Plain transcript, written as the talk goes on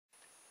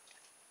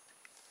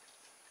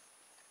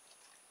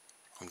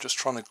I'm just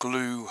trying to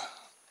glue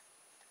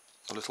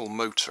a little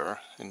motor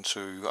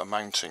into a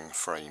mounting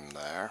frame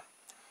there.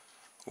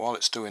 While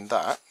it's doing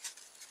that,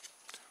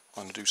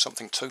 I'm going to do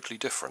something totally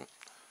different.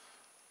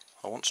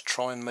 I want to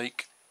try and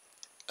make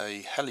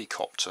a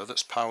helicopter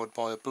that's powered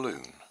by a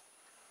balloon.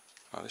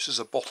 Now this is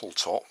a bottle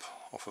top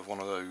off of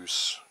one of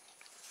those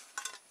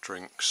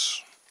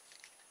drinks,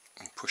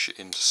 and push it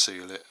in to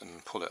seal it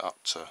and pull it up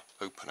to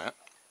open it.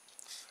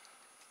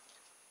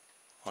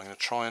 I'm going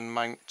to try and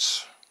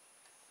mount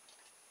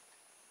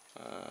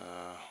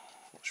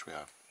what should we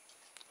have,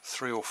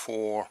 3 or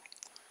 4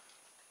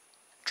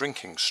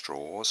 drinking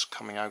straws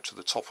coming out of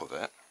the top of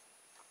it,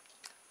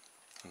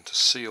 and to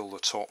seal the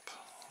top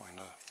I'm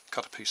going to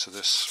cut a piece of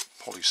this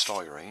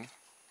polystyrene,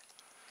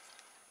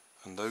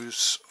 and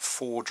those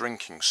 4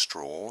 drinking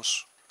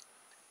straws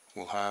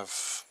will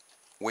have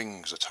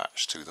wings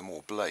attached to them,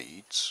 or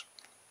blades,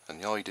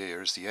 and the idea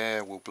is the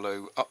air will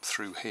blow up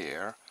through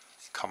here,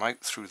 come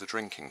out through the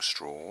drinking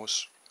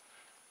straws,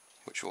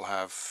 which will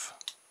have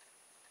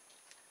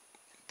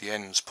the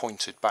ends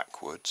pointed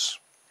backwards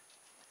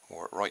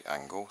or at right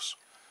angles,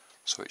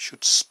 so it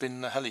should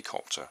spin the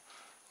helicopter.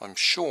 I'm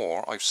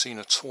sure I've seen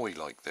a toy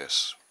like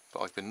this, but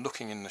I've been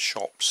looking in the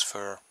shops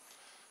for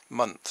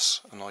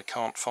months and I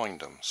can't find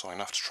them, so I'm going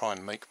to have to try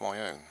and make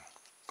my own.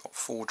 Got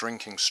 4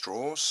 drinking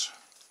straws.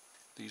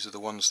 These are the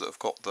ones that have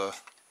got the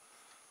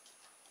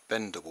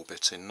bendable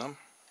bit in them.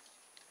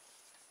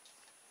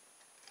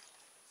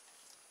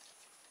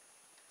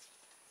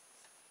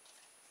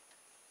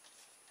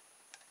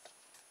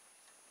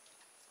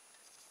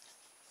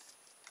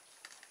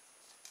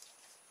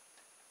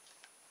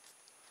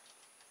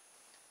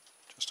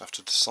 Just have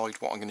to decide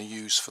what I'm going to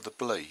use for the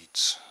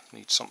blades.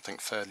 Need something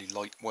fairly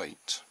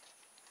lightweight.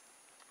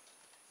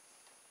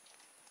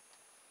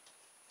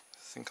 I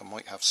think I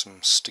might have some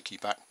sticky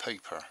back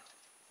paper.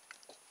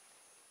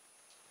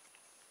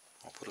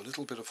 I'll put a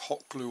little bit of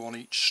hot glue on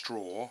each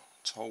straw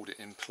to hold it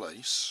in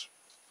place,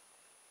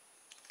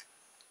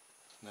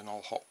 and then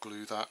I'll hot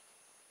glue that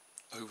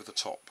over the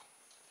top,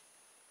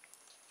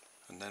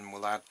 and then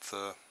we'll add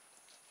the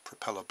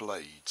propeller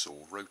blades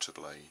or rotor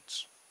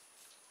blades.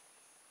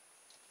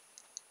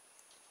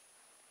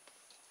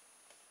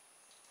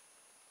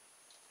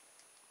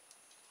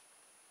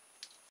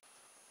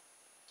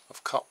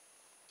 I've cut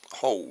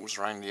holes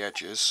around the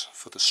edges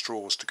for the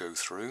straws to go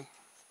through.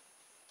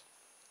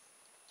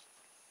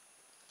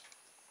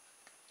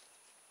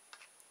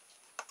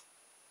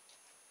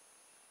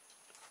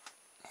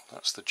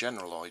 That's the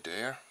general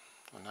idea.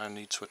 I now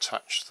need to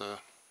attach the,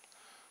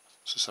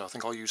 so I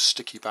think I'll use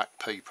sticky back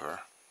paper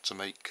to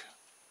make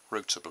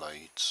rotor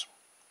blades.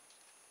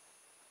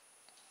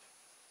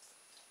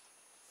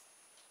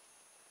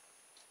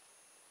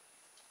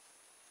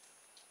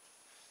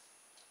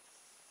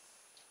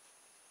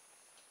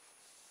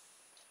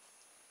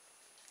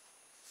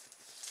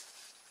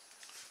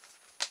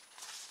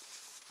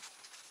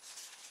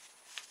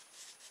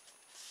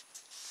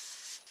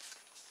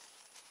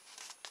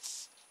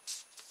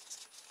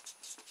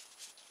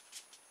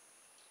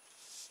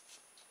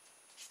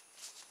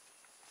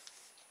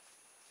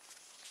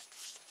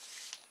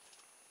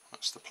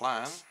 That's the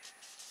plan.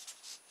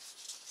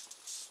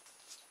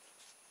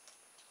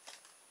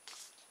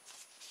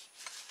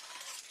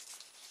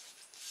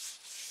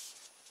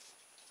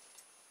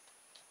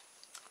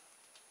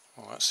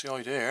 Well, that's the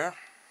idea.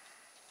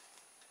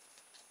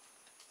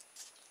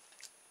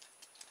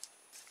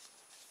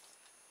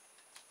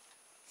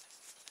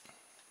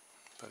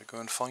 Better go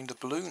and find a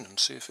balloon and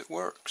see if it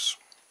works.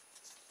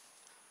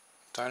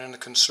 Down in the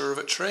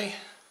conservatory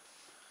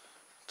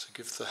to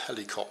give the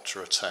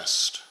helicopter a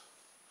test.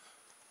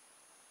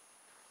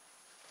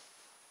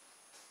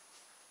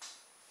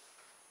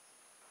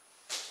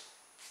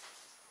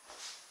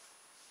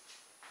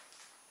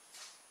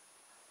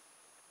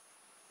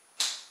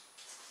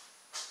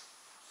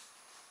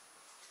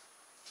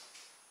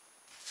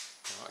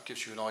 That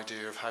gives you an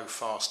idea of how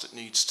fast it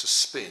needs to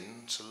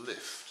spin to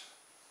lift.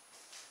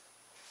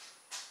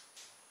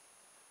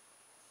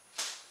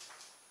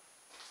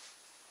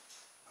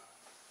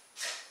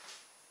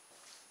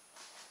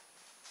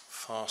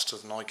 Faster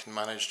than I can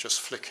manage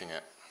just flicking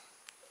it.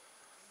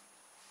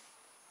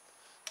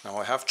 Now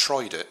I have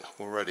tried it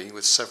already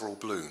with several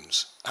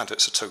balloons and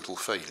it's a total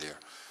failure.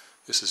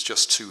 This is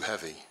just too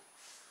heavy.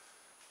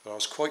 But I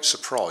was quite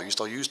surprised.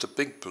 I used a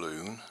big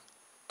balloon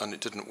and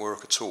it didn't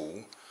work at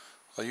all.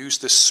 I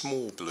used this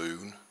small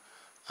balloon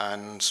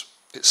and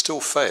it still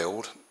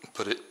failed,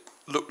 but it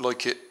looked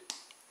like it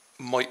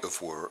might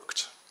have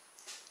worked.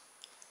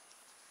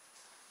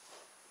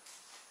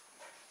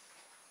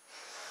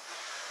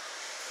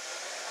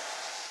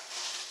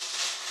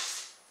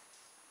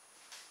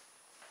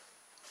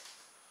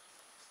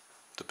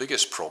 The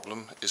biggest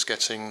problem is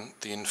getting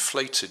the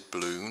inflated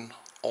balloon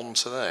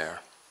onto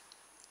there.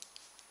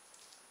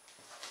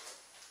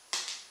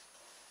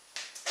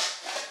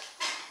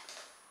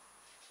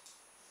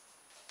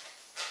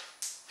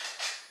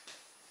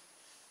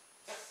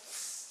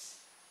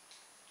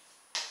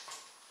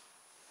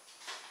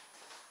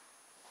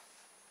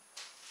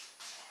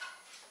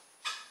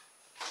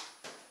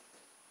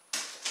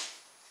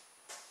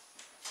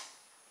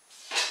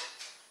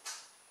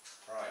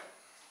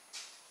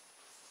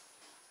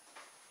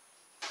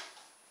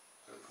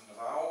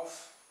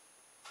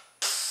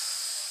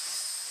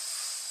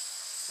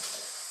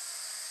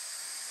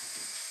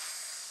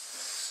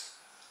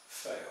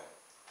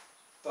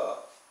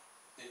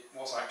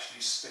 was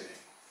actually spinning.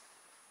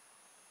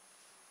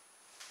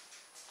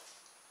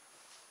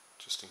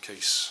 Just in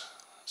case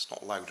it's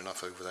not loud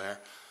enough over there.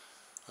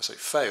 I say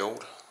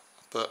failed,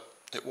 but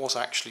it was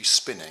actually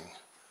spinning.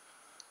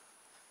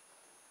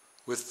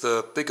 With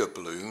the bigger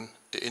balloon,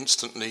 it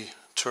instantly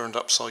turned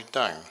upside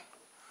down.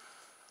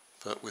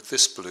 But with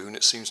this balloon,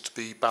 it seems to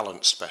be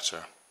balanced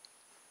better.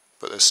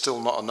 But there's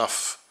still not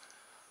enough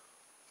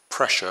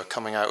pressure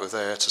coming out of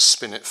there to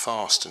spin it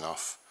fast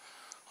enough.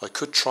 I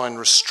could try and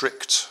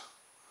restrict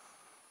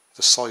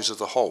the size of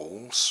the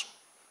holes.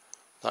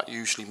 That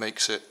usually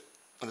makes it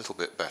a little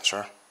bit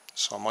better,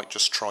 so I might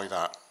just try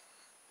that.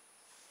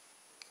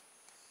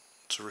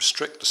 To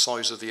restrict the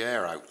size of the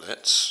air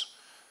outlets,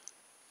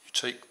 you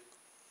take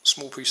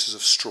small pieces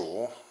of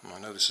straw, and I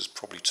know this is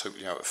probably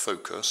totally out of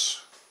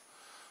focus,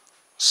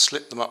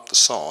 slip them up the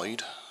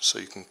side so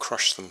you can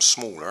crush them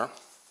smaller,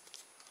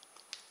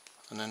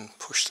 and then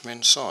push them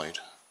inside.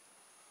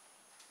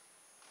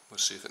 We'll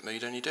see if it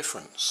made any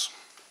difference.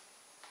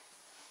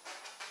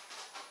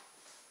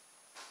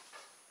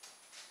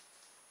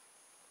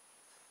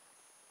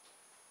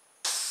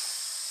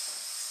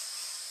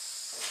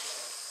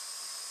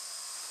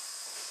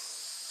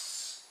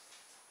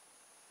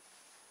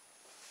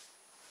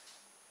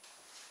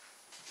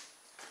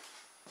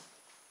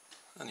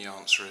 And the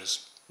answer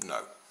is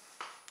no.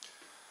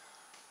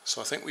 So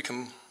I think we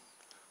can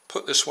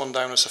put this one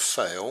down as a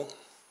fail.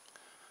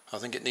 I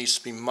think it needs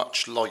to be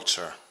much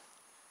lighter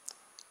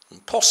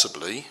and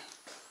possibly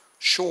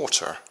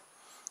shorter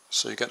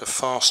so you get a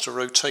faster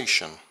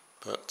rotation,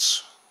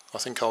 but I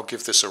think I'll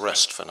give this a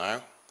rest for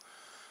now.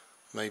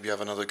 Maybe have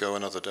another go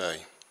another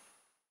day.